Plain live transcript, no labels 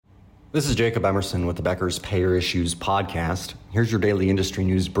This is Jacob Emerson with the Becker's Payer Issues podcast. Here's your daily industry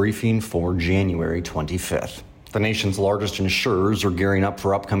news briefing for January 25th. The nation's largest insurers are gearing up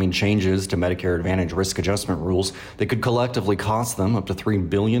for upcoming changes to Medicare Advantage risk adjustment rules that could collectively cost them up to $3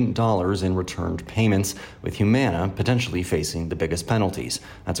 billion in returned payments, with Humana potentially facing the biggest penalties.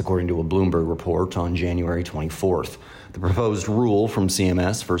 That's according to a Bloomberg report on January 24th. The proposed rule from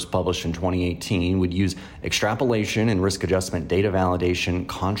CMS, first published in 2018, would use extrapolation and risk adjustment data validation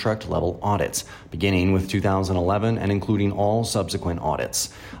contract-level audits, beginning with 2011 and including all subsequent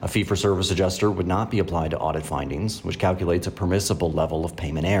audits. A fee-for-service adjuster would not be applied to audit findings, which calculates a permissible level of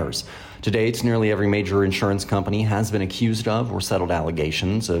payment errors. To date, nearly every major insurance company has been accused of or settled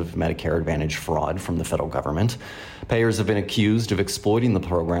allegations of Medicare Advantage fraud from the federal government. Payers have been accused of exploiting the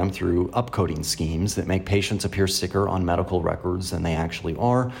program through upcoding schemes that make patients appear sicker on medical records than they actually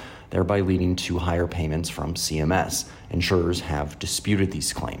are, thereby leading to higher payments from CMS. Insurers have disputed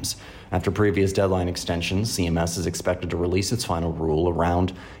these claims. After previous deadline extensions, CMS is expected to release its final rule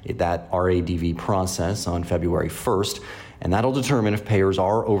around that RADV process on February 1st, and that'll determine if payers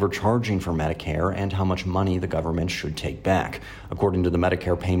are overcharging for Medicare and how much money the government should take back. According to the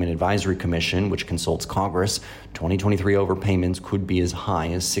Medicare Payment Advisory Commission, which consults Congress, 2023 overpayments could be as high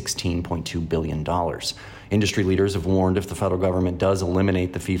as $16.2 billion. Industry leaders have warned if the federal government does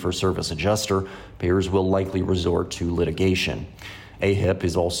eliminate the fee-for-service adjuster, payers will likely resort to litigation. AHIP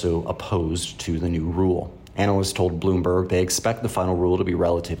is also opposed to the new rule. Analysts told Bloomberg they expect the final rule to be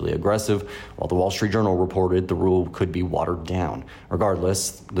relatively aggressive, while the Wall Street Journal reported the rule could be watered down.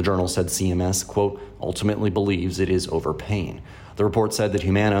 Regardless, the journal said CMS, quote, ultimately believes it is overpaying. The report said that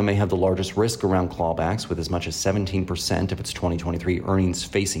Humana may have the largest risk around clawbacks, with as much as 17% of its 2023 earnings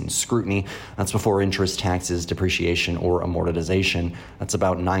facing scrutiny. That's before interest, taxes, depreciation, or amortization. That's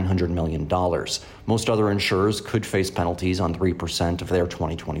about $900 million. Most other insurers could face penalties on 3% of their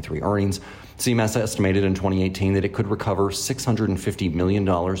 2023 earnings. CMS estimated in 2018 that it could recover $650 million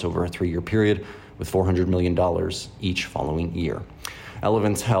over a 3-year period, with $400 million each following year.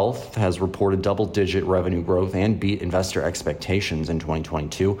 Elevance Health has reported double-digit revenue growth and beat investor expectations in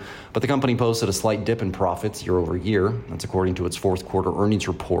 2022, but the company posted a slight dip in profits year over year. That's according to its fourth quarter earnings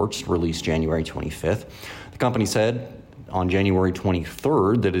report released January 25th. The company said on January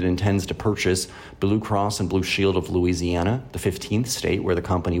 23rd that it intends to purchase Blue Cross and Blue Shield of Louisiana, the 15th state where the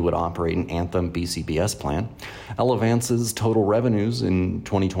company would operate an Anthem BCBS plan. Elevance's total revenues in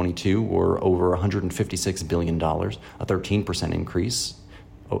 2022 were over $156 billion, a 13% increase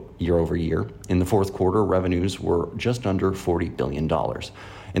year over year. In the fourth quarter, revenues were just under $40 billion.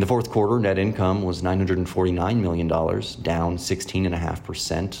 In the fourth quarter, net income was $949 million, down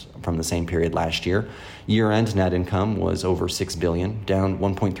 16.5% from the same period last year. Year-end net income was over $6 billion, down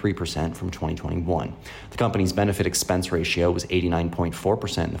 1.3% from 2021. The company's benefit expense ratio was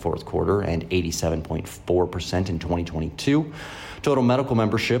 89.4% in the fourth quarter and 87.4% in 2022. Total medical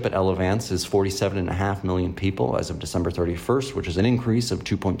membership at Elevance is 47.5 million people as of December 31st, which is an increase of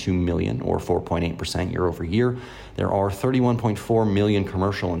 2.2 million or 4.8% year over year. There are 31.4 million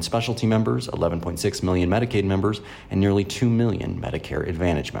commercial and specialty members, 11.6 million Medicaid members, and nearly 2 million Medicare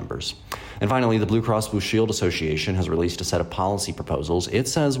Advantage members. And finally, the Blue Cross Blue Shield Association has released a set of policy proposals it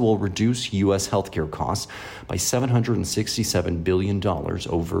says will reduce U.S. healthcare costs by $767 billion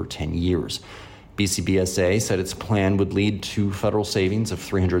over 10 years. BCBSA said its plan would lead to federal savings of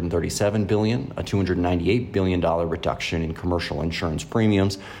 $337 billion, a $298 billion reduction in commercial insurance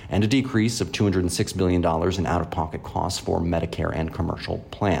premiums, and a decrease of $206 billion in out-of-pocket costs for Medicare and commercial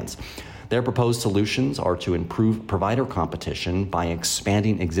plans. Their proposed solutions are to improve provider competition by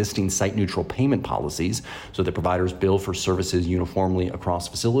expanding existing site-neutral payment policies so that providers bill for services uniformly across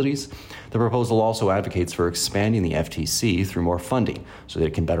facilities. The proposal also advocates for expanding the FTC through more funding so that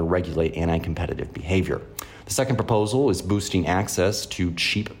it can better regulate anti-competitive behavior. The second proposal is boosting access to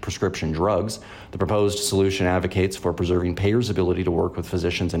cheap prescription drugs. The proposed solution advocates for preserving payers' ability to work with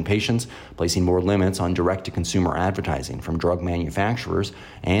physicians and patients, placing more limits on direct-to-consumer advertising from drug manufacturers,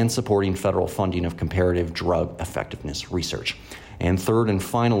 and supporting federal funding of comparative drug effectiveness research. And third and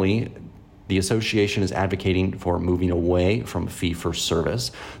finally, the association is advocating for moving away from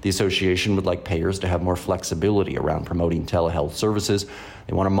fee-for-service. The association would like payers to have more flexibility around promoting telehealth services.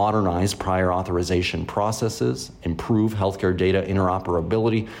 They want to modernize prior authorization processes, improve healthcare data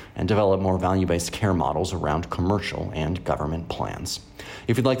interoperability, and develop more value-based care models around commercial and government plans.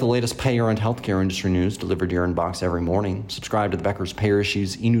 If you'd like the latest payer and healthcare industry news delivered to your inbox every morning, subscribe to the Becker's Payer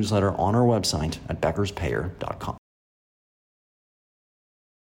Issues e-newsletter on our website at beckerspayer.com.